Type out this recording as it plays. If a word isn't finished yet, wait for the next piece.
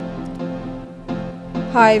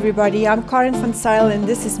Hi everybody, I'm Karen van Zyl and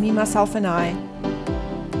this is Me, Myself and I.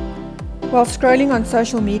 While scrolling on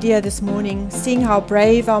social media this morning, seeing how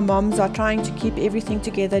brave our moms are trying to keep everything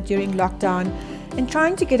together during lockdown and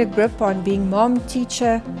trying to get a grip on being mom,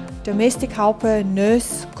 teacher, domestic helper,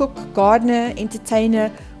 nurse, cook, gardener,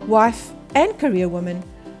 entertainer, wife and career woman,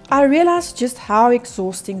 I realized just how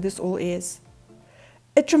exhausting this all is.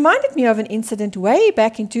 It reminded me of an incident way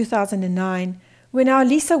back in 2009 when our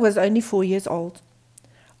Lisa was only 4 years old.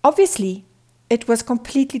 Obviously, it was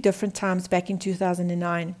completely different times back in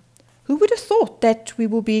 2009. Who would have thought that we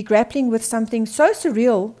will be grappling with something so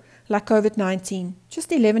surreal like COVID-19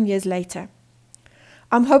 just 11 years later?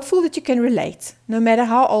 I'm hopeful that you can relate, no matter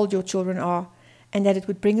how old your children are, and that it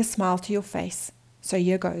would bring a smile to your face. So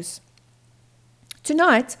here goes.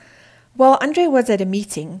 Tonight, while Andre was at a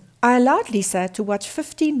meeting, I allowed Lisa to watch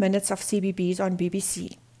 15 minutes of CBeebies on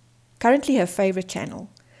BBC, currently her favorite channel.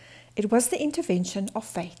 It was the intervention of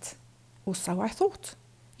fate, or so I thought.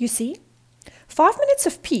 You see, 5 Minutes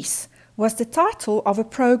of Peace was the title of a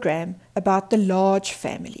program about the Large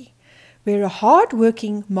family, where a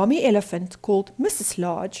hard-working mommy elephant called Mrs.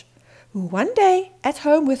 Large, who one day at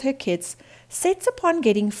home with her kids sets upon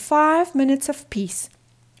getting 5 minutes of peace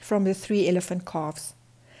from the 3 elephant calves.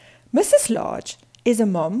 Mrs. Large is a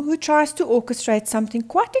mom who tries to orchestrate something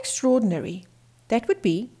quite extraordinary. That would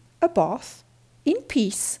be a bath in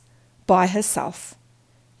peace by herself.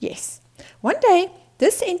 Yes, one day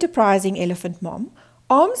this enterprising elephant mom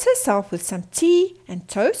arms herself with some tea and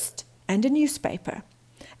toast and a newspaper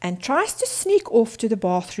and tries to sneak off to the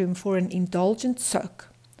bathroom for an indulgent soak.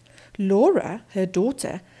 Laura, her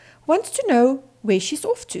daughter, wants to know where she's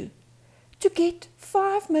off to. To get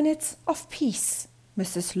 5 minutes of peace,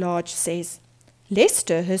 Mrs. Large says.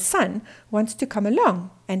 Lester, her son, wants to come along,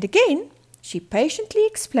 and again, she patiently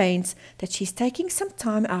explains that she's taking some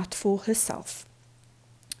time out for herself.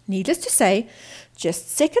 Needless to say, just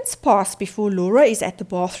seconds pass before Laura is at the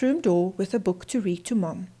bathroom door with a book to read to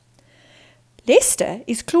Mom. Lester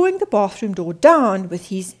is clawing the bathroom door down with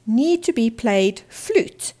his need-to-be-played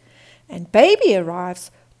flute, and baby arrives,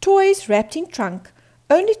 toys wrapped in trunk,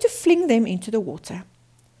 only to fling them into the water.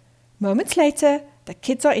 Moments later, the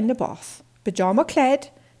kids are in the bath, pajama-clad,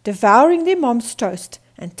 devouring their mom's toast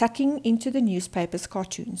and tucking into the newspaper's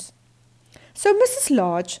cartoons. So Mrs.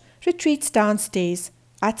 Large retreats downstairs,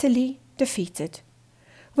 utterly defeated.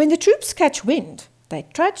 When the troops catch wind, they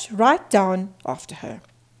trudge right down after her.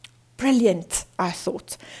 Brilliant, I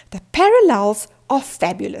thought. The parallels are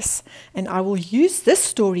fabulous, and I will use this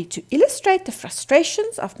story to illustrate the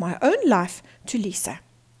frustrations of my own life to Lisa.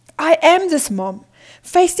 I am this mom,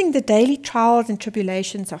 facing the daily trials and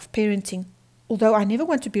tribulations of parenting, although I never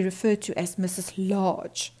want to be referred to as Mrs.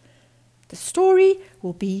 Large. The story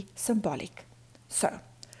will be symbolic. So,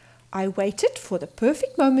 I waited for the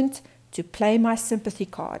perfect moment to play my sympathy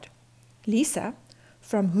card. Lisa,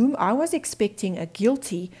 from whom I was expecting a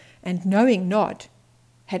guilty and knowing nod,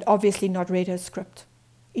 had obviously not read her script.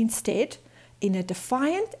 Instead, in a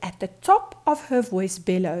defiant at the top of her voice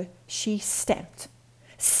bellow, she stamped.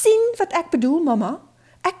 Sien wat ek bedoel, mama?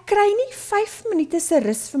 Ek kry nie 5 minute se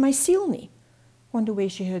rus vir my siel nie. Wonder where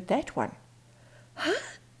she heard that one. Huh?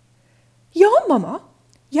 Ja, mama,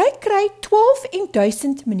 jy kry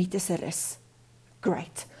 12,000 minute se rus.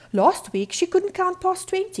 Great. Last week she couldn't count past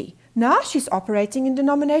 20. Now she's operating in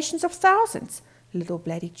denominations of thousands. Little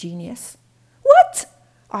bloody genius. What?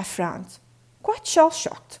 I frowned, quite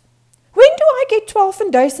shell-shocked. When do I get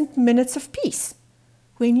 12,000 minutes of peace?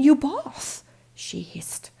 When you bath, she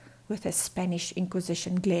hissed with a Spanish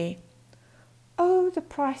Inquisition glare. Oh, the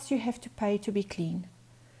price you have to pay to be clean.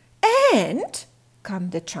 And, come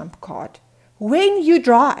the trump card, when you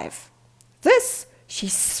drive. This, she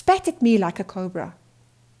spat at me like a cobra.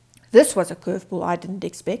 This was a curveball I didn't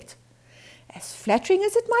expect. As flattering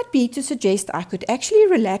as it might be to suggest I could actually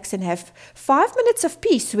relax and have 5 minutes of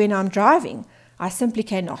peace when I'm driving, I simply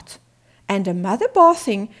cannot. And a mother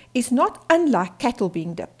bathing is not unlike cattle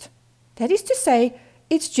being dipped. That is to say,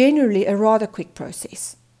 it's generally a rather quick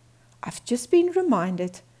process. I've just been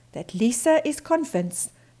reminded that Lisa is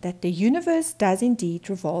convinced that the universe does indeed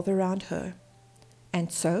revolve around her.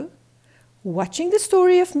 And so, watching the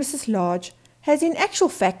story of Mrs. Large has in actual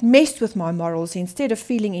fact messed with my morals instead of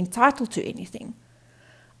feeling entitled to anything.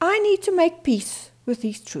 I need to make peace with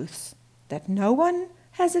these truths, that no one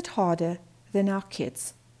has it harder than our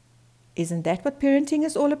kids. Isn't that what parenting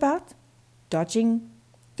is all about? Dodging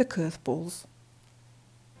the curveballs.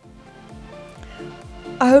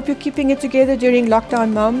 I hope you're keeping it together during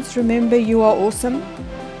lockdown, moms. Remember, you are awesome.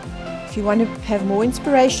 If you want to have more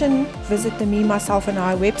inspiration, visit the Me, Myself and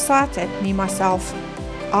I website at memyself.com.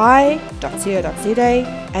 i.co.za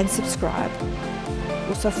and subscribe.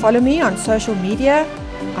 Also follow me on social media.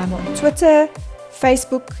 I'm on Twitter,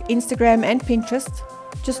 Facebook, Instagram and Pinterest.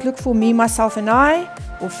 Just look for Me, Myself and I,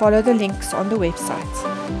 or follow the links on the website.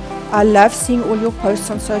 I love seeing all your posts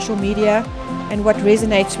on social media and what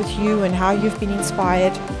resonates with you and how you've been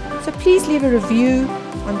inspired. So please leave a review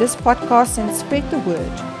on this podcast and spread the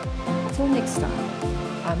word. Until next time,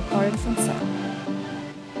 I'm Karen van Zyl.